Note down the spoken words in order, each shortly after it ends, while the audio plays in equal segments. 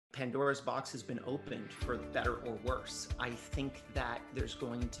Pandora's box has been opened for better or worse. I think that there's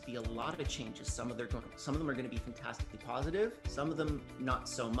going to be a lot of changes. Some of them are going to be fantastically positive, some of them not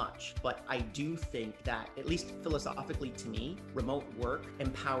so much. But I do think that, at least philosophically to me, remote work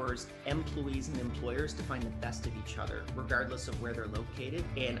empowers employees and employers to find the best of each other, regardless of where they're located.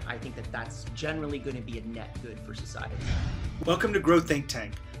 And I think that that's generally going to be a net good for society. Welcome to Grow Think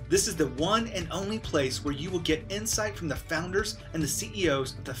Tank. This is the one and only place where you will get insight from the founders and the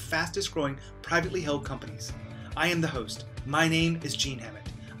CEOs of the fastest growing privately held companies. I am the host. My name is Gene Hammett.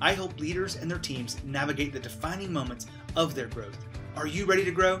 I help leaders and their teams navigate the defining moments of their growth. Are you ready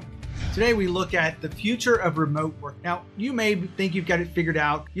to grow? Today we look at the future of remote work. Now, you may think you've got it figured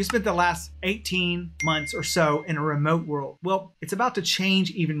out. You spent the last 18 months or so in a remote world. Well, it's about to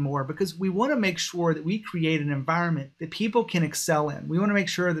change even more because we want to make sure that we create an environment that people can excel in. We want to make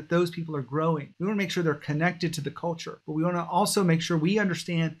sure that those people are growing. We want to make sure they're connected to the culture, but we want to also make sure we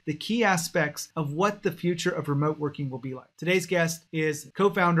understand the key aspects of what the future of remote working will be like. Today's guest is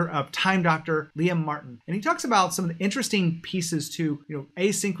co-founder of Time Doctor, Liam Martin, and he talks about some of the interesting pieces to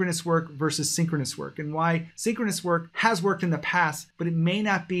asynchronous work versus synchronous work, and why synchronous work has worked in the past, but it may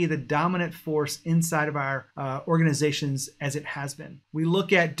not be the dominant force inside of our organizations as it has been. We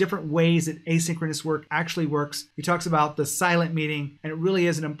look at different ways that asynchronous work actually works. He talks about the silent meeting, and it really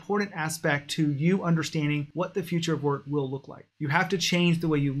is an important aspect to you understanding what the future of work will look like. You have to change the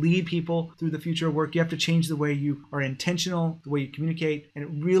way you lead people through the future of work. You have to change the way you are intentional, the way you communicate, and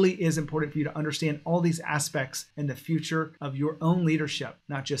it really is important for you to understand all these aspects in the future of your own leadership,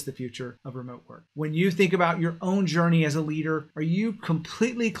 not just the future of remote work. When you think about your own journey as a leader, are you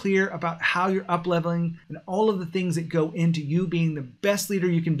completely clear about how you're up-leveling and all of the things that go into you being the best leader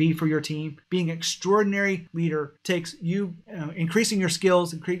you can be for your team? Being an extraordinary leader takes you increasing your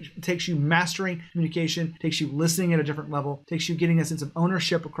skills, takes you mastering communication, takes you listening at a different level, takes you getting a sense of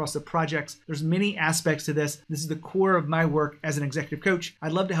ownership across the projects. There's many aspects to this. This is the core of my work as an executive coach.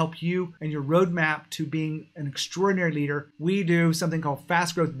 I'd love to help you and your roadmap to being an extraordinary leader. We do something called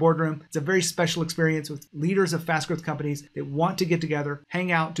Fast Growth Boardroom. It's a very special experience with leaders of fast growth companies that want to get together,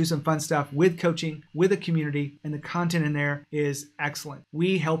 hang out, do some fun stuff with coaching, with a community, and the content in there is excellent.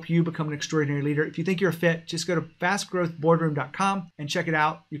 We help you become an extraordinary leader. If you think you're a fit, just go to fastgrowthboardroom.com and check it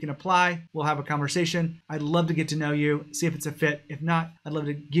out. You can apply. We'll have a conversation. I'd love to get to know you, see if it's a fit. If not, I'd love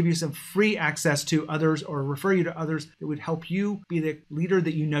to give you some free access to others or refer you to others that would help you be the leader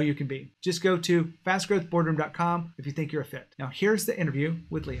that you know you can be. Just go to fastgrowthboardroom.com if you think you're a fit. Now, here's the interview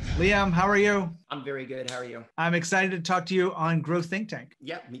with Liam. Liam, how are you? I'm very good. How are you? I'm excited to talk to you on Grow Think Tank.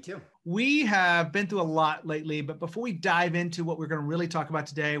 Yeah, me too. We have been through a lot lately, but before we dive into what we're going to really talk about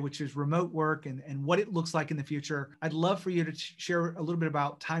today, which is remote work and what it looks like in the future, I'd love for you to share a little bit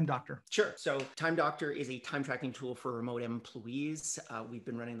about Time Doctor. Sure. So Time Doctor is a time tracking tool for remote employees. We've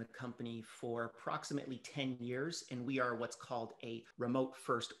been running the company for approximately 10 years, and we are what's called a remote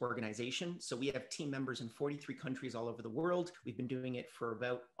first organization. So we have team members in 43 countries all over the world. We've been doing it for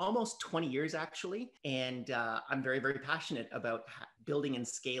about almost 20 years, actually. And I'm very, very passionate about building and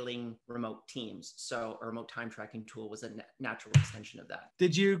scaling remote teams. So a remote time tracking tool was a natural extension of that.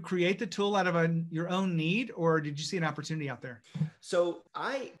 Did you create the tool out of your own need, or did you see an opportunity out there? So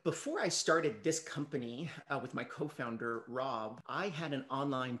before I started this company with my co-founder, Rob, I had an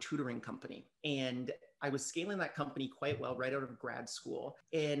online tutoring company, and I was scaling that company quite well right out of grad school.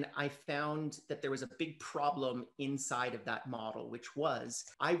 And I found that there was a big problem inside of that model, which was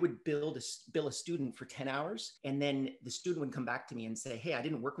I would bill a student for 10 hours. And then the student would come back to me and say, hey, I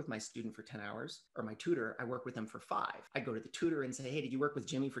didn't work with my student for 10 hours, or my tutor, I worked with them for 5. I go to the tutor and say, hey, did you work with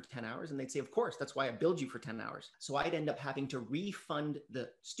Jimmy for 10 hours? And they'd say, of course, that's why I billed you for 10 hours. So I'd end up having to refund the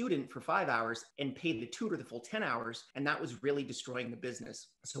student for 5 hours and pay the tutor the full 10 hours. And that was really destroying the business.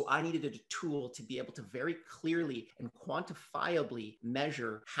 So I needed a tool to be able to very clearly and quantifiably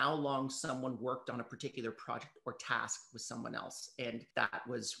measure how long someone worked on a particular project or task with someone else. And that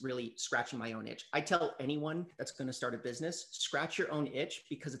was really scratching my own itch. I tell anyone that's going to start a business, scratch your own itch,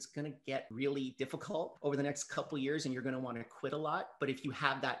 because it's going to get really difficult over the next couple of years and you're going to want to quit a lot. But if you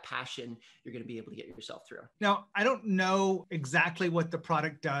have that passion, you're going to be able to get yourself through. Now, I don't know exactly what the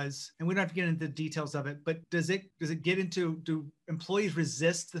product does, and we don't have to get into the details of it, but does it get into, do employees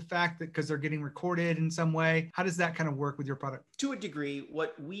resist the fact that because they're getting recorded in some way? How does that kind of work with your product? To a degree,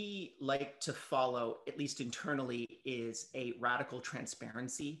 what we like to follow, at least internally, is a radical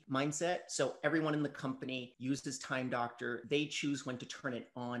transparency mindset. So everyone in the company uses Time Doctor. They choose when to turn it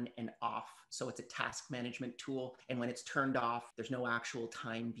on and off. So it's a task management tool. And when it's turned off, there's no actual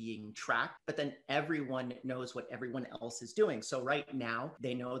time being tracked, but then everyone knows what everyone else is doing. So right now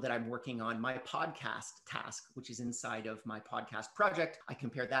they know that I'm working on my podcast task, which is inside of my podcast podcast project. I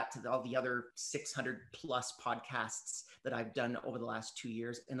compare that to all the other 600 plus podcasts that I've done over the last 2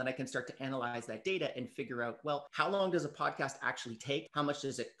 years. And then I can start to analyze that data and figure out, well, how long does a podcast actually take? How much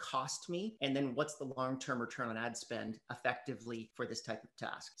does it cost me? And then what's the long-term return on ad spend effectively for this type of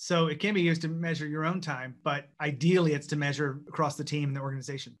task? So it can be used to measure your own time, but ideally it's to measure across the team and the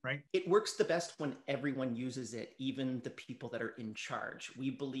organization, right? It works the best when everyone uses it, even the people that are in charge.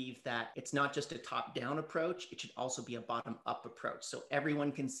 We believe that it's not just a top-down approach, it should also be a bottom-up approach. So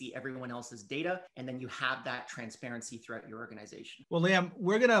everyone can see everyone else's data, and then you have that transparency throughout your organization. Well, Liam,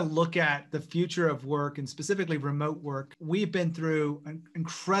 we're going to look at the future of work and specifically remote work. We've been through an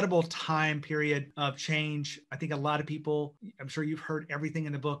incredible time period of change. I think a lot of people, I'm sure you've heard everything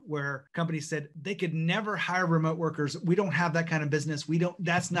in the book where companies said they could never hire remote workers. We don't have that kind of business.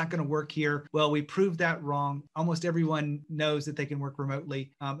 That's not going to work here. Well, we proved that wrong. Almost everyone knows that they can work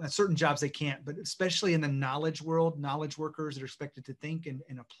remotely. At certain jobs they can't, but especially in the knowledge world, knowledge workers are expected to think and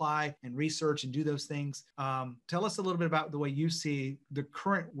apply and research and do those things. Tell us a little bit about the way you see the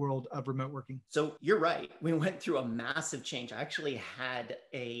current world of remote working. So you're right. We went through a massive change. I actually had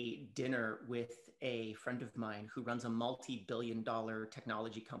a dinner with a friend of mine who runs a multi-billion-dollar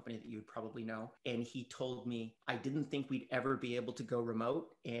technology company that you would probably know. And he told me, I didn't think we'd ever be able to go remote.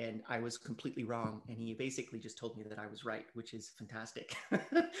 And I was completely wrong. And he basically just told me that I was right, which is fantastic.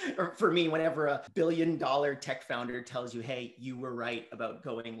 Or for me, whenever a billion-dollar tech founder tells you, hey, you were right about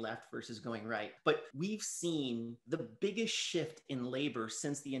going left versus going right. But we've seen the biggest shift in labor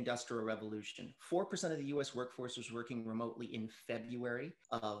since the Industrial Revolution. 4% of the US workforce was working remotely in February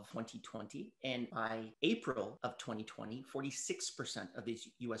of 2020. And by April of 2020, 46% of the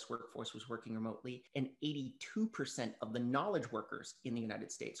US workforce was working remotely, and 82% of the knowledge workers in the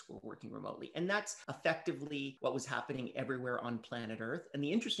United States were working remotely. And that's effectively what was happening everywhere on planet Earth. And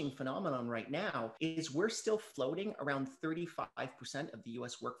the interesting phenomenon right now is we're still floating around 35% of the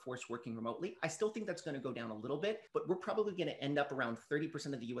US workforce working remotely. I still think that's going to go down a little bit, but we're probably going to end up around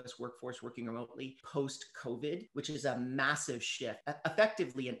 30% of the US workforce working remotely post-COVID, which is a massive shift,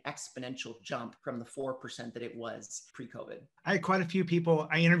 effectively an exponential jump from the 4% that it was pre-COVID. I had quite a few people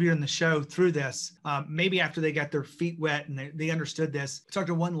I interviewed on the show through this, maybe after they got their feet wet and they understood this. I talked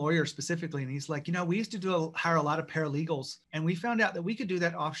to one lawyer specifically, and he's like, we used to hire a lot of paralegals, and we found out that we could do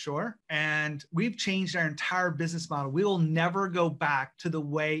that offshore, and we've changed our entire business model. We will never go back to the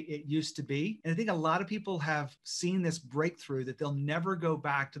way it used to be. And I think a lot of people have seen this breakthrough that they'll never go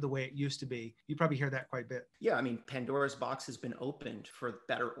back to the way it used to be. You probably hear that quite a bit. Yeah, I mean, Pandora's box has been opened for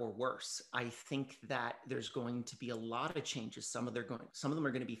better or worse. I think that there's going to be a lot of changes. Some of them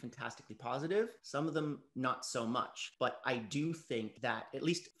are going to be fantastically positive, some of them not so much. But I do think that, at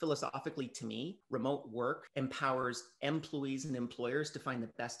least philosophically to me, remote work empowers employees and employers to find the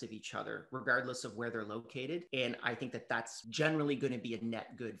best of each other, regardless of where they're located. And I think that that's generally going to be a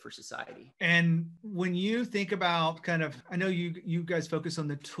net good for society. And when you think about I know you guys focus on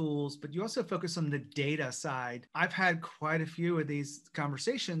the tools, but you also focus on the data side. I've had quite a few of these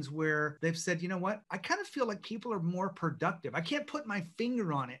conversations where they've said, you know what, I kind of feel like people are more productive. I can't put my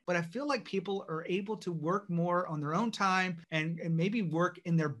finger on it, but I feel like people are able to work more on their own time and maybe work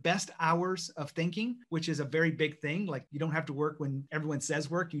in their best hours of thinking, which is a very big thing. Like, you don't have to work when everyone says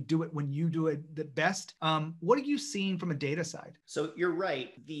work. You do it when you do it the best. What are you seeing from a data side? So you're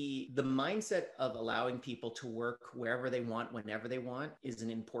right. The mindset of allowing people to work wherever they want, whenever they want, is an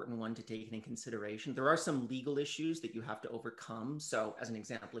important one to take into consideration. There are some legal issues that you have to overcome. So as an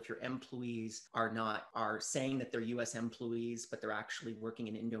example, if your employees are saying that they're US employees, but they're actually working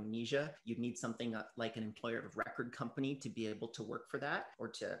in Indonesia, you'd need something like an employer of record company to be able to work for that or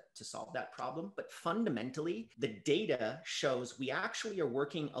to solve that problem. But fundamentally, the data shows we actually are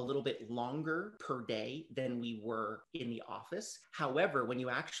working a little bit longer per day than we were in the office. However, when you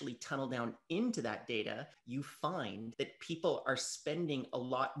actually tunnel down into that data, you find that people are spending a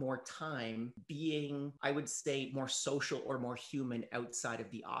lot more time being, I would say, more social or more human outside of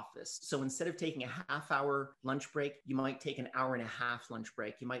the office. So instead of taking a half-hour lunch break, you might take an hour and a half lunch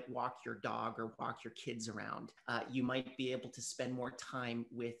break. You might walk your dog or walk your kids around. You might be able to spend more time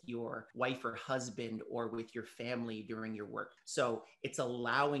with your wife or husband or with your family during your work. So it's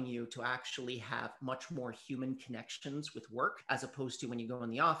allowing you to actually have much more human connections with work, as opposed to when you go in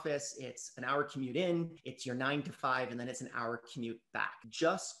the office, it's an hour commute in, it's your 9 to 5, and then it's an hour commute back.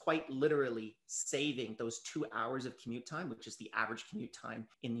 Just quite literally saving those 2 hours of commute time, which is the average commute time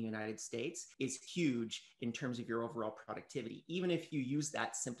in the United States, States is huge in terms of your overall productivity, even if you use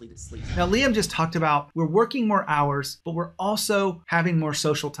that simply to sleep. Now, Liam just talked about we're working more hours, but we're also having more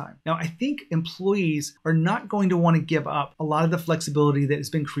social time. Now, I think employees are not going to want to give up a lot of the flexibility that has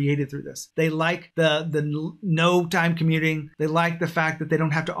been created through this. They like the no time commuting. They like the fact that they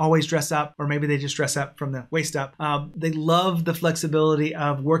don't have to always dress up, or maybe they just dress up from the waist up. They love the flexibility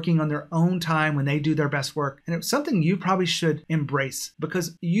of working on their own time when they do their best work. And it's something you probably should embrace,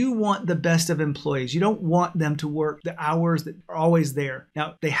 because you want the best of employees. You don't want them to work the hours that are always there.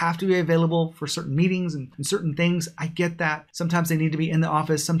 Now, they have to be available for certain meetings and certain things. I get that. Sometimes they need to be in the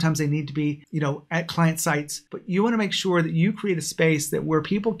office. Sometimes they need to be, at client sites. But you want to make sure that you create a space that where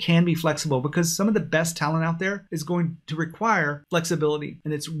people can be flexible, because some of the best talent out there is going to require flexibility.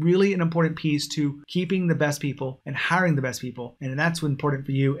 And it's really an important piece to keeping the best people and hiring the best people. And that's what's important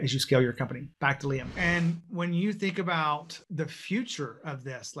for you as you scale your company. Back to Liam. And when you think about the future of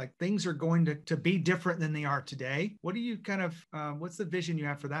this, like things are going to be different than they are today. What do you what's the vision you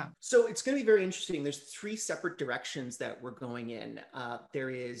have for that? So it's going to be very interesting. There's three separate directions that we're going in. There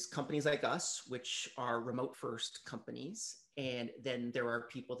is companies like us, which are remote first companies. And then there are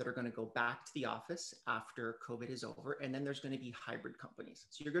people that are going to go back to the office after COVID is over. And then there's going to be hybrid companies.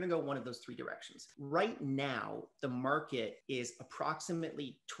 So you're going to go one of those three directions. Right now, the market is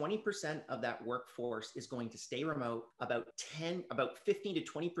approximately 20% of that workforce is going to stay remote. About 15 to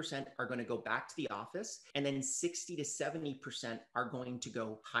 20% are going to go back to the office. And then 60 to 70% are going to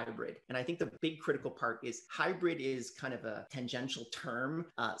go hybrid. And I think the big critical part is hybrid is kind of a tangential term.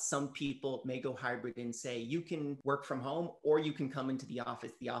 Some people may go hybrid and say, you can work from home, or you can come into the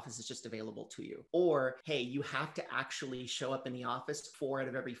office. The office is just available to you. Or, hey, you have to actually show up in the office 4 out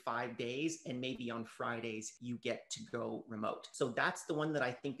of every 5 days. And maybe on Fridays, you get to go remote. So that's the one that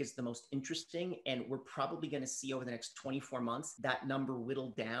I think is the most interesting. And we're probably going to see over the next 24 months, that number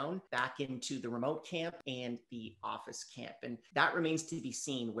whittle down back into the remote camp and the office camp. And that remains to be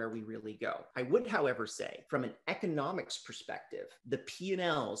seen where we really go. I would, however, say from an economics perspective, the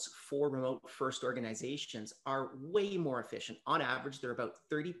P&Ls for remote first organizations are way more efficient. On average, they're about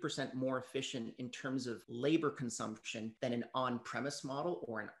 30% more efficient in terms of labor consumption than an on-premise model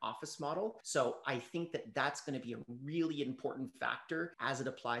or an office model. So I think that that's going to be a really important factor as it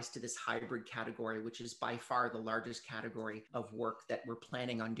applies to this hybrid category, which is by far the largest category of work that we're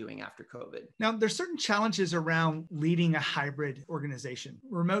planning on doing after COVID. Now, there's certain challenges around leading a hybrid organization.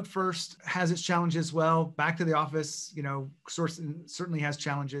 Remote first has its challenges as well. Back to the office, certainly has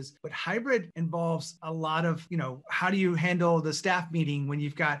challenges, but hybrid involves a lot of, how do you handle the staff meeting when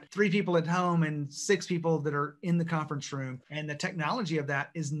you've got 3 people at home and 6 people that are in the conference room? And the technology of that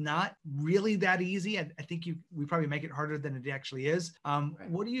is not really that easy. I think we probably make it harder than it actually is. Right.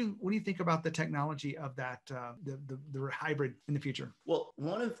 What do you think about the technology of that, the hybrid in the future? Well,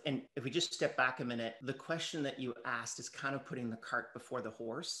 and if we just step back a minute, the question that you asked is kind of putting the cart before the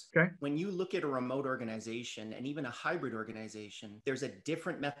horse. Okay. When you look at a remote organization and even a hybrid organization, there's a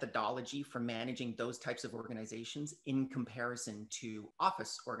different methodology for managing those types of organizations in comparison to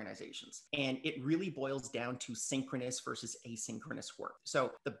office organizations. And it really boils down to synchronous versus asynchronous work.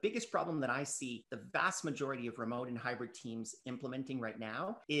 So the biggest problem that I see the vast majority of remote and hybrid teams implementing right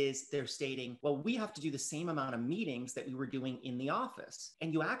now is they're stating, well, we have to do the same amount of meetings that we were doing in the office.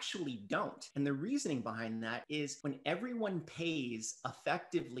 And you actually don't. And the reasoning behind that is when everyone pays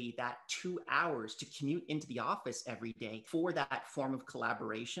effectively that 2 hours to commute into the office every day for that form of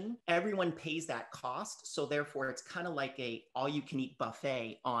collaboration, everyone pays that cost. So therefore, it's kind of like a all-you-can-eat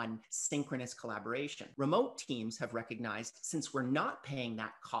buffet on synchronous collaboration. Remote teams have recognized, since we're not paying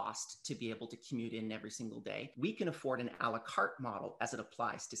that cost to be able to commute in every single day, we can afford an a la carte model as it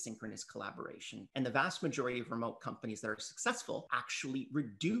applies to synchronous collaboration. And the vast majority of remote companies that are successful actually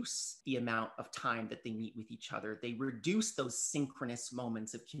reduce the amount of time that they meet with each other. They reduce those synchronous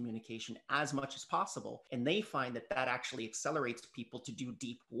moments of communication as much as possible. And they find that that actually accelerates people to do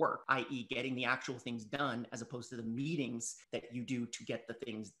deep work, i.e. getting the actual things done as opposed to the meetings that you do to get the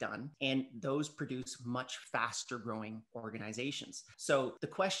things done. And those produce much faster growing organizations. So the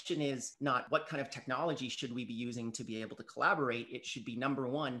question is not what kind of technology should we be using to be able to collaborate? It should be, number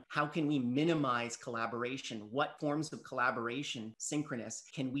one, how can we minimize collaboration? What forms of collaboration, synchronous,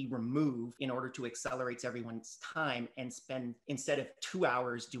 can we remove in order to accelerate everyone's time and spend, instead of 2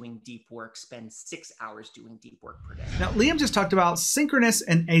 hours doing deep work, spend 6 hours doing deep work per day? Now, Liam just talked about synchronous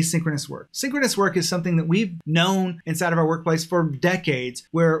and asynchronous work. Synchronous work is something that we've known inside of our workplace for decades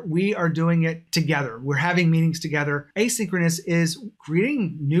where we are doing it together. We're having meetings together. Asynchronous is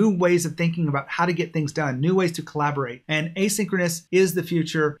creating new ways of thinking about how to get things done, new ways to collaborate. And asynchronous is the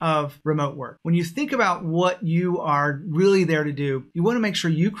future of remote work. When you think about what you are really there to do, you want to make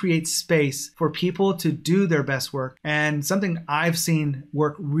sure you create space for people to do their best work. And something I've seen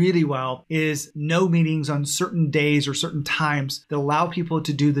work really well is no meetings on certain days or certain times that allow people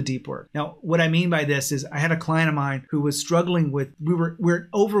to do the deep work. Now, what I mean by this is I had a client of mine who was struggling with, we're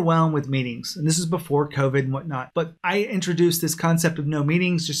overwhelmed with meetings. And this is before COVID and whatnot. But I introduced this concept of no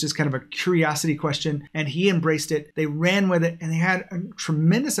meetings, just as kind of a curiosity question, and he embraced it. They ran with it, and they had a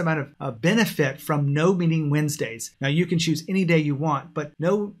tremendous amount of benefit from no meeting Wednesdays. Now, you can choose any day you want, but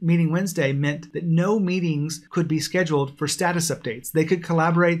no meeting Wednesday meant that no meetings could be scheduled for status updates. They could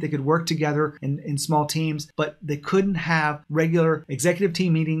collaborate, they could work together in small teams, but they couldn't have regular executive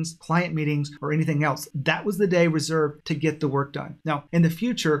team meetings, client meetings, or anything else. That was the day reserved to get the work done. Now, in the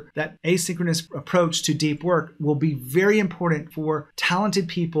future, that asynchronous approach to deep work will be very important for talented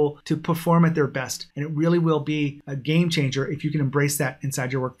people to perform at their best. And it really will be a game changer if you can embrace that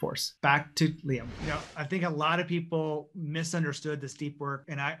inside your workforce. Back to Liam. I think a lot of people misunderstood this deep work,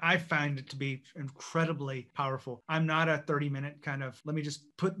 and I find it to be incredibly powerful. I'm not a 30-minute kind of, let me just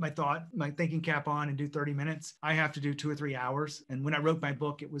put my thinking cap on and do 30 minutes. I have to do 2 or 3 hours. And when I wrote my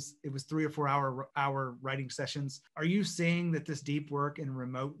book, it was 3 or 4 hour writing sessions. Are you seeing that this deep work in a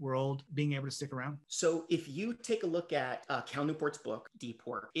remote world being able to stick around? So if you take a look at Cal Newport's book, Deep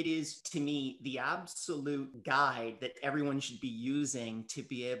Work, it is, to me, the absolute guide that everyone should be using to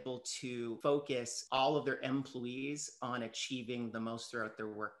be able to focus all of their employees on achieving the most throughout their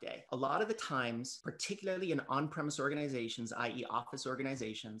workday. A lot of the times, particularly in on-premise organizations, i.e. office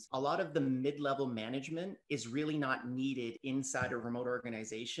organizations, a lot of the mid-level management is really not needed inside a remote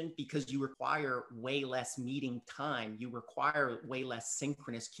organization because you require way less meeting time. You require way less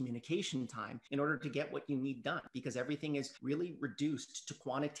synchronous communication time in order to get what you need done, because everything is really reduced to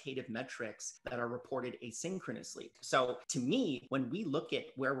quantitative metrics that are reported asynchronously. So to me, when we look at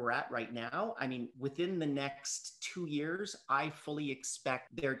where we're at right now, I mean, within the next 2 years, I fully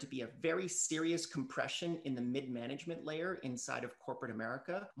expect there to be a very serious compression in the mid-management layer inside of corporate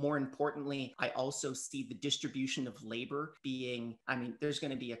America. More importantly, I also see the distribution of labor being, I mean, there's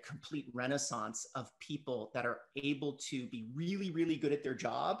going to be a complete renaissance of people that are able to be really, really good at their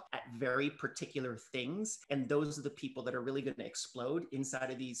job at very particular things. And those are the people that are really going to explode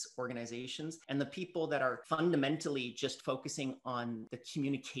inside of these organizations. And the people that are fundamentally just focusing on the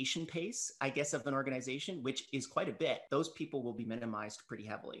communication pace, I guess, of an organization, which is quite a bit, those people will be minimized pretty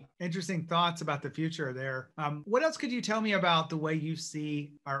heavily. Interesting thoughts about the future there. What else could you tell me about the way you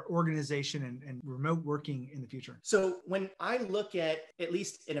see our organization and remote working in the future? So when I look at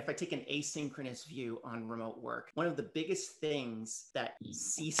least, and if I take an asynchronous view on remote work, one of the biggest things that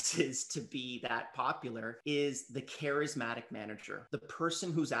ceases to be that popular is the charismatic manager. The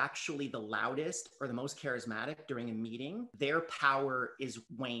person who's actually the loudest or the most charismatic during a meeting, their power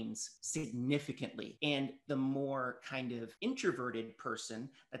wanes significantly. And the more kind of introverted person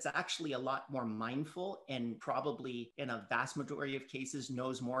that's actually a lot more mindful and probably in a vast majority of cases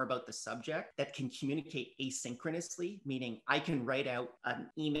knows more about the subject, that can communicate asynchronously, meaning I can write out an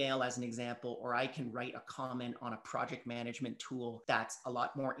email as an example, or I can write a comment on a project management tool that's a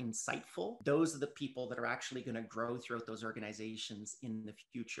lot more insightful. Those are the people that are actually going to grow throughout those organizations in the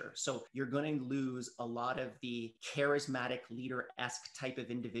future. So you're going to lose a lot of the charismatic leader-esque type of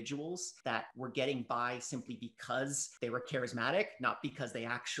individuals that were getting by simply because they were charismatic, not because they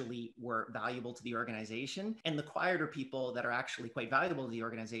actually were valuable to the organization. And the quieter people that are actually quite valuable to the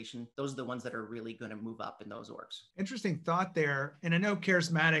organization, those are the ones that are really going to move up in those orgs. Interesting thought there. And I know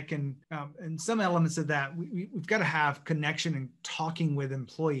charismatic and some elements of that, we've got to have connection and talking with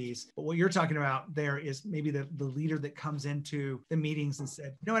employees. But what you're talking about there is maybe the leader that comes into the meetings and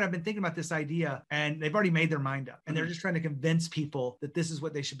said, you know what, I've been thinking about this idea, and they've already made their mind up. And they're just trying to convince people that this is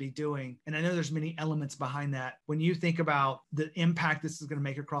what they should be doing. And I know there's many elements behind that. When you think about the impact this is going to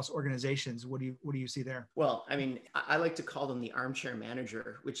make across organizations, what do you see there? Well, I mean, I like to call them the armchair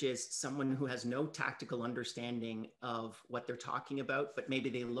manager, which is someone who has no tactical understanding of what they're talking about, but maybe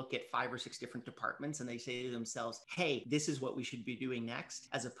they look at 5 or 6 different departments and they say to themselves, hey, this is what we should be doing next,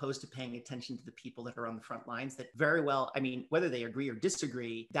 as opposed to paying attention to the people that are on the front lines that very well, I mean, whether they agree or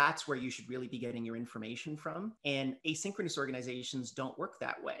disagree, that's where you should really be getting your information from. And asynchronous organizations don't work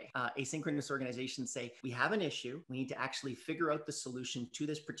that way. Asynchronous organizations say, we have an issue. We need to actually figure out the solution to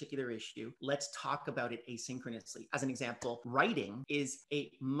this particular issue. Let's talk about it asynchronously. As an example, writing is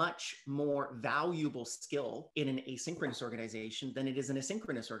a much more valuable skill in an asynchronous organization than it is in a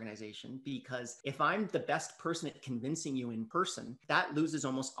synchronous organization, because if I'm I'm the best person at convincing you in person, that loses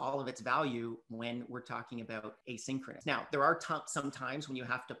almost all of its value when we're talking about asynchronous. Now, there are some times when you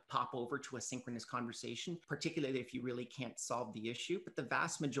have to pop over to a synchronous conversation, particularly if you really can't solve the issue. But the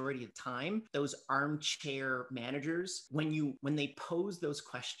vast majority of the time, those armchair managers, when they pose those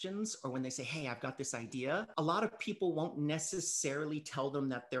questions or when they say, hey, I've got this idea, a lot of people won't necessarily tell them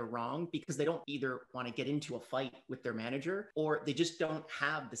that they're wrong because they don't either want to get into a fight with their manager or they just don't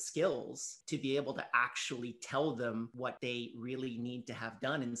have the skills to be able to actually tell them what they really need to have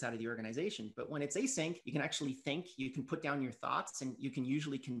done inside of the organization. But when it's async, you can actually think, you can put down your thoughts, and you can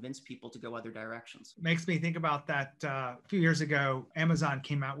usually convince people to go other directions. Makes me think about that a few years ago, Amazon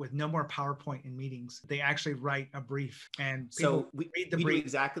came out with no more PowerPoint in meetings. They actually write a brief, and so we read the do brief.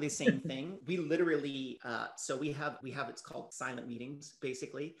 exactly the same thing. We literally, so we have it's called silent meetings,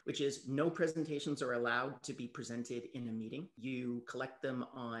 basically, which is no presentations are allowed to be presented in a meeting. You collect them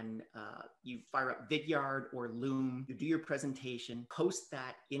on, you fire up Vidyard or Loom, you do your presentation, post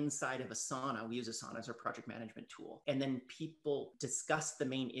that inside of Asana. We use Asana as our project management tool. And then people discuss the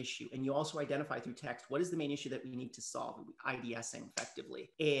main issue. And you also identify through text, what is the main issue that we need to solve? IDSing effectively.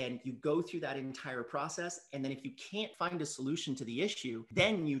 And you go through that entire process. And then if you can't find a solution to the issue,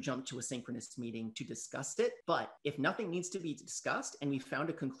 then you jump to a synchronous meeting to discuss it. But if nothing needs to be discussed and we found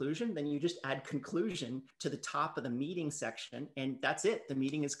a conclusion, then you just add conclusion to the top of the meeting section. And that's it. The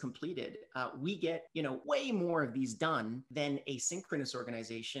meeting is completed. We get, way more of these done than a synchronous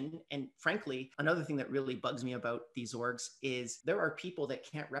organization. And frankly, another thing that really bugs me about these orgs is there are people that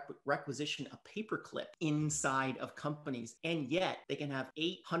can't requisition a paperclip inside of companies. And yet they can have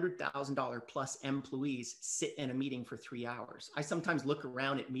 $800,000 plus employees sit in a meeting for 3 hours. I sometimes look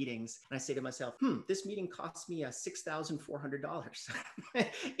around at meetings and I say to myself, this meeting cost me $6,400.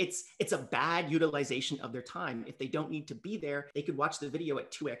 It's a bad utilization of their time. If they don't need to be there, they could watch the video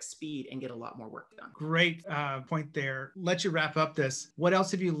at 2x speed and get a lot more work done. Great point there. Let you wrap up this. What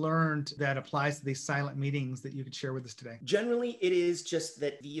else have you learned that applies to these silent meetings that you could share with us today? Generally, it is just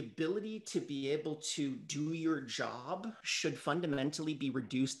that the ability to be able to do your job should fundamentally be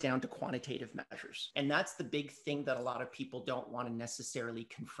reduced down to quantitative measures. And that's the big thing that a lot of people don't want to necessarily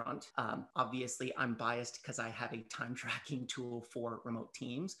confront. Obviously, I'm biased because I have a time tracking tool for remote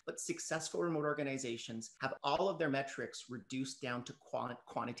teams, but successful remote organizations have all of their metrics reduced down to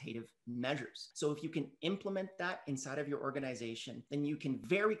quantitative measures. So if you can implement that inside of your organization, then you can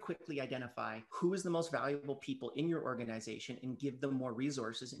very quickly identify who is the most valuable people in your organization and give them more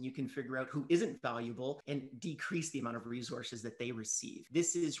resources. And you can figure out who isn't valuable and decrease the amount of resources that they receive.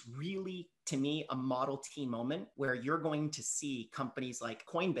 This is really, to me, a Model T moment where you're going to see companies like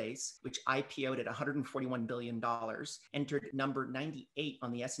Coinbase, which IPO'd at $141 billion, entered number 98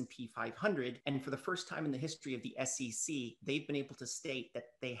 on the S&P 500. And for the first time in the history of the SEC, they've been able to state that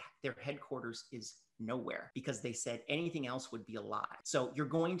their headquarters is nowhere because they said anything else would be a lie. So you're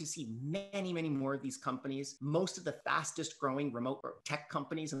going to see many, many more of these companies. Most of the fastest growing remote tech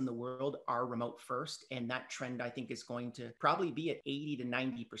companies in the world are remote first. And that trend, I think, is going to probably be at 80 to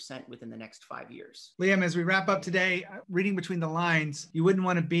 90% within the next 5 years. Liam, as we wrap up today, reading between the lines, you wouldn't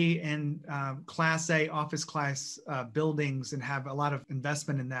want to be in Class A office class buildings and have a lot of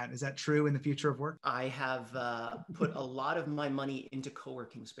investment in that. Is that true in the future of work? I have put a lot of my money into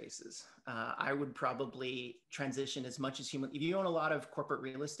co-working spaces. I would probably transition as much as human. If you own a lot of corporate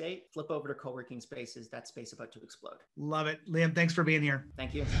real estate, flip over to co-working spaces. That space about to explode. Love it. Liam, thanks for being here.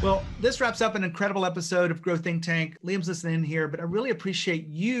 Thank you. Well, this wraps up an incredible episode of Growth Think Tank. Liam's listening here, but I really appreciate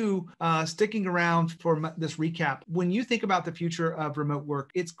you sticking around for this recap. When you think about the future of remote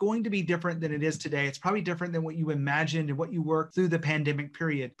work, it's going to be different than it is today. It's probably different than what you imagined and what you worked through the pandemic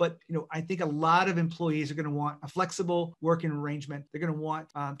period. But I think a lot of employees are going to want a flexible working arrangement. They're going to want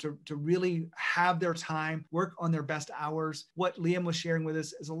to really have their time, work on their best hours. What Liam was sharing with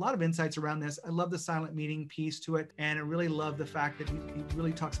us is a lot of insights around this. I love the silent meeting piece to it. And I really love the fact that he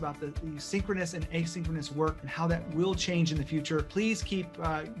really talks about the synchronous and asynchronous work and how that will change in the future. Please keep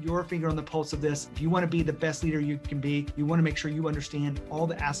your finger on the pulse of this. If you want to be the best leader you can be, you want to make sure you understand all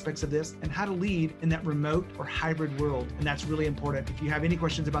the aspects of this and how to lead in that remote or hybrid world. And that's really important. If you have any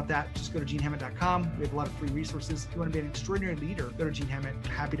questions about that, just go to genehammett.com. We have a lot of free resources. If you want to be an extraordinary leader, go to Gene Hammett.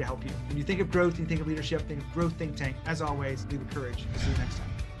 Happy to help you. When you think of growth, you think of leadership, think of Growth Think Tank. As always, lead with courage. See you next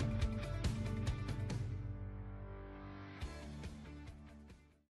time.